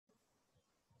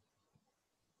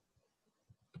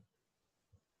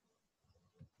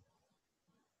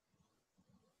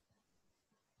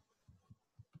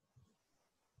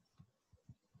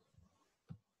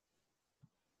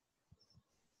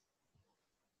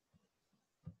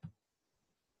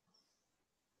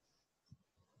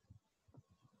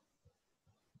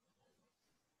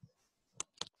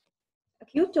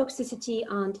Acute toxicity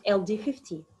and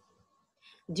LD50.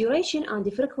 Duration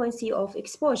and frequency of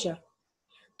exposure.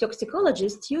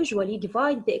 Toxicologists usually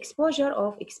divide the exposure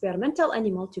of experimental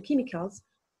animal to chemicals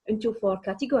into 4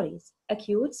 categories: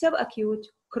 acute, subacute,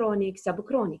 chronic,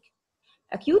 subchronic.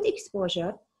 Acute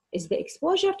exposure is the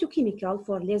exposure to chemical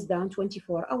for less than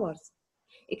 24 hours.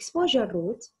 Exposure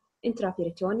route: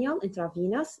 intraperitoneal,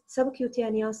 intravenous,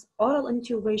 subcutaneous, oral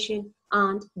intubation,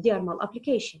 and dermal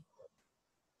application.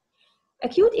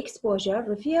 Acute exposure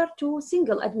refers to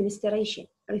single administration.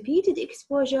 Repeated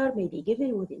exposure may be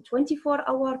given within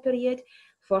 24-hour period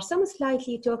for some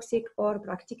slightly toxic or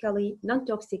practically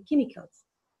non-toxic chemicals.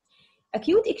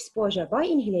 Acute exposure by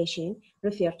inhalation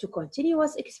refers to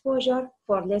continuous exposure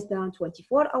for less than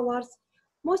 24 hours,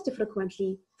 most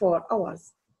frequently 4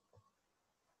 hours.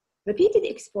 Repeated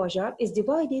exposure is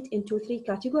divided into 3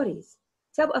 categories: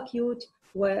 subacute,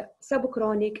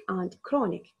 subchronic, and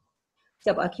chronic.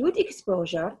 Subacute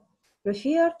exposure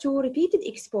refers to repeated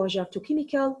exposure to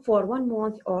chemical for 1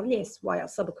 month or less, while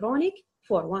subchronic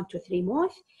for 1 to 3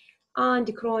 months,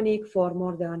 and chronic for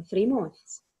more than 3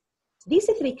 months. These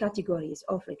 3 categories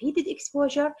of repeated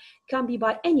exposure can be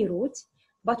by any route,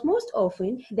 but most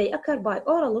often they occur by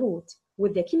oral route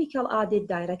with the chemical added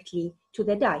directly to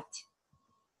the diet.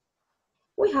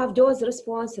 We have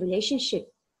dose-response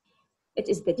relationship. It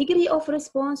is the degree of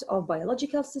response of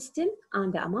biological system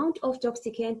and the amount of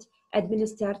toxicant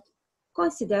administered,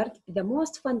 considered the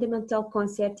most fundamental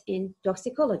concept in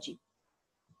toxicology.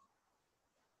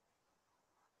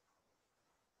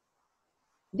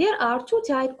 There are 2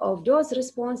 types of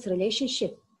dose-response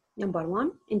relationship. Number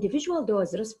 1, individual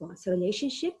dose-response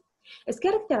relationship is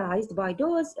characterized by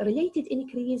dose-related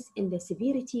increase in the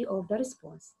severity of the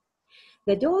response.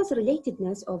 The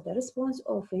dose-relatedness of the response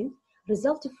often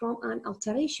results from an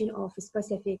alteration of a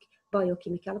specific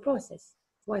biochemical process.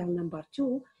 While number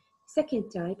 2,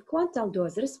 second type, quantal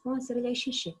dose-response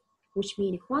relationship, which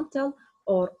means quantal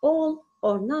or all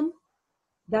or none,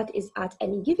 that is at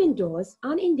any given dose,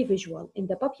 an individual in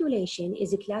the population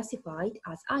is classified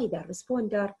as either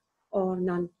responder or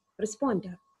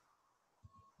non-responder.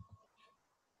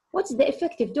 What's the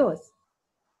effective dose?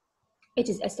 It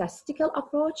is a statistical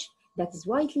approach that is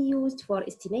widely used for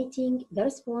estimating the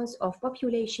response of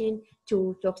population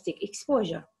to toxic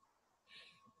exposure.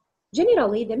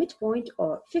 Generally, the midpoint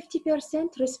or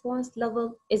 50% response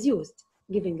level is used,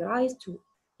 giving rise to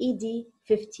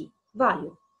ED50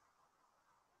 value.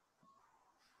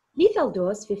 Lethal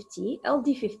dose 50,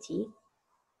 LD50,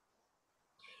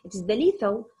 it is the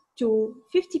lethal to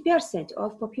 50%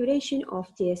 of population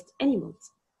of test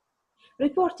animals,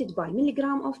 reported by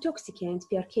milligram of toxicant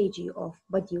per kg of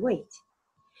body weight.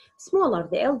 Smaller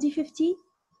the LD50,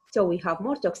 so we have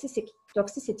more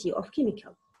toxicity of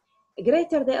chemical.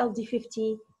 Greater the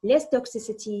LD50, less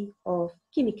toxicity of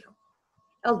chemical.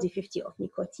 LD50 of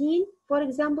nicotine, for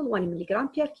example, 1 milligram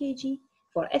per kg.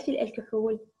 For ethyl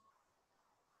alcohol,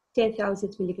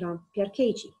 10,000 milligram per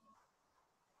kg.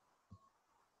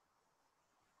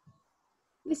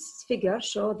 This figure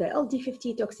shows the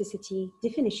LD50 toxicity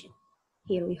definition.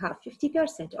 Here we have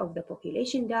 50% of the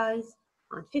population dies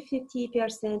and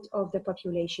 50% of the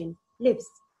population lives.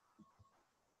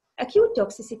 Acute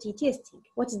toxicity testing.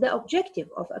 What's the objective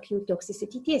of acute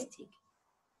toxicity testing?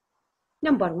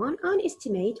 Number 1, an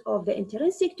estimate of the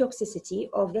intrinsic toxicity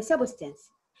of the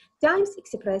substance, times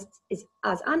expressed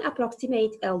as an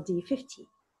approximate LD50.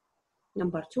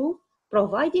 Number 2,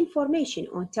 provide information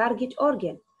on target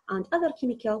organ and other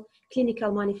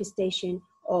clinical manifestation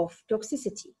of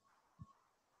toxicity.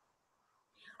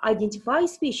 Identify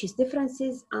species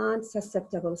differences and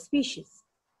susceptible species.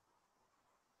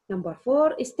 Number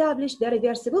 4, establish the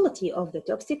reversibility of the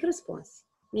toxic response,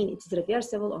 meaning it is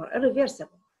reversible or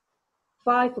irreversible.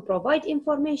 5, provide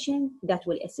information that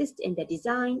will assist in the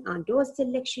design and dose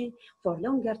selection for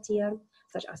longer term,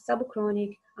 such as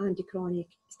subchronic and chronic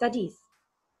studies.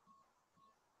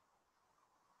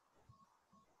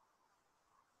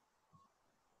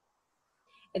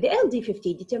 The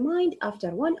LD50 determined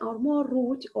after 1 or more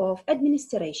route of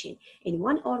administration in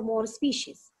 1 or more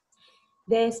species.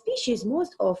 The species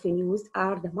most often used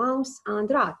are the mouse and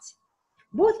rat,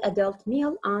 both adult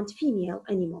male and female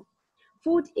animal.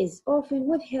 Food is often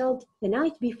withheld the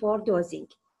night before dosing.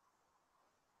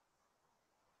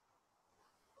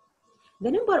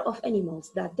 The number of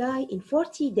animals that die in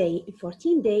 14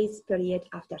 days period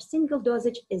after single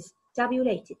dosage is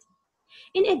tabulated.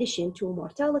 In addition to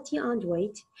mortality and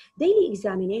weight, daily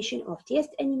examination of test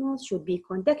animals should be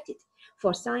conducted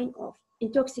for signs of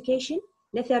intoxication,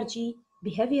 lethargy,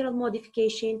 behavioral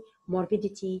modification,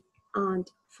 morbidity, and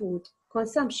food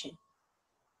consumption.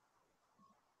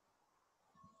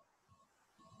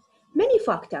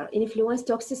 factor influence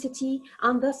toxicity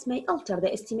and thus may alter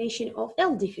the estimation of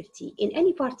LD50 in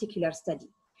any particular study,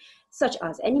 such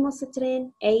as animal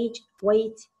strain, age,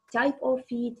 weight, type of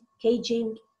feed,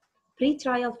 caging,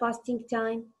 pre-trial fasting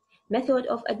time, method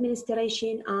of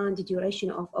administration, and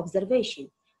duration of observation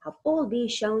have all been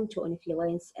shown to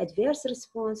influence adverse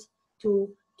response to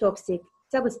toxic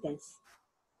substance.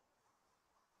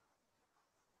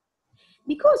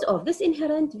 Because of this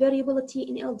inherent variability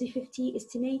in LD50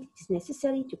 estimate, it is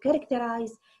necessary to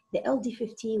characterize the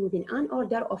LD50 within an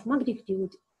order of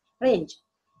magnitude range.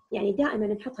 يعني دائما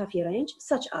نحطها في range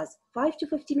such as 5 to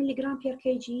 50 mg per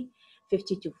kg,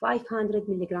 50 to 500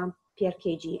 mg per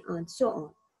kg, and so on.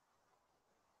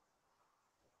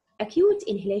 Acute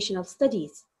inhalational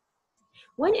studies.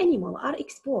 When animals are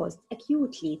exposed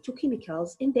acutely to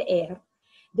chemicals in the air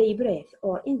they breathe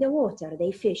or in the water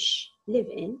they fish live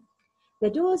in, the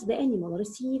dose the animal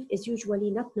receives is usually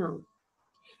not known.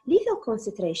 Lethal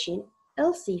concentration,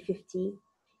 LC50,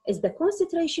 is the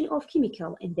concentration of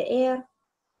chemical in the air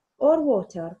or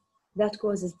water that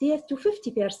causes death to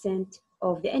 50%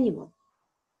 of the animal.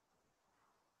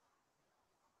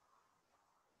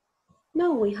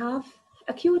 Now we have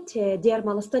acute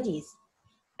dermal studies.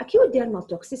 Acute dermal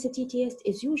toxicity test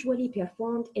is usually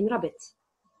performed in rabbits.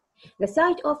 The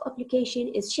site of application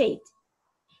is shaved.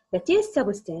 The test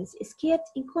substance is kept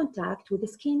in contact with the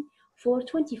skin for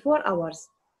 24 hours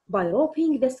by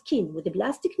roping the skin with the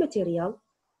plastic material.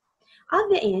 At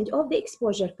the end of the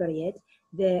exposure period,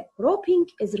 the roping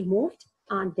is removed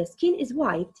and the skin is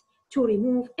wiped to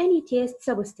remove any test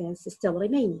substance still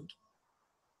remaining.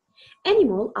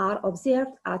 Animals are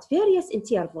observed at various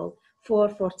intervals for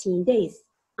 14 days,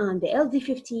 and the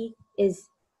LD50 is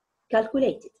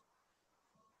calculated.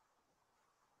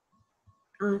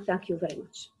 Thank you very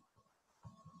much.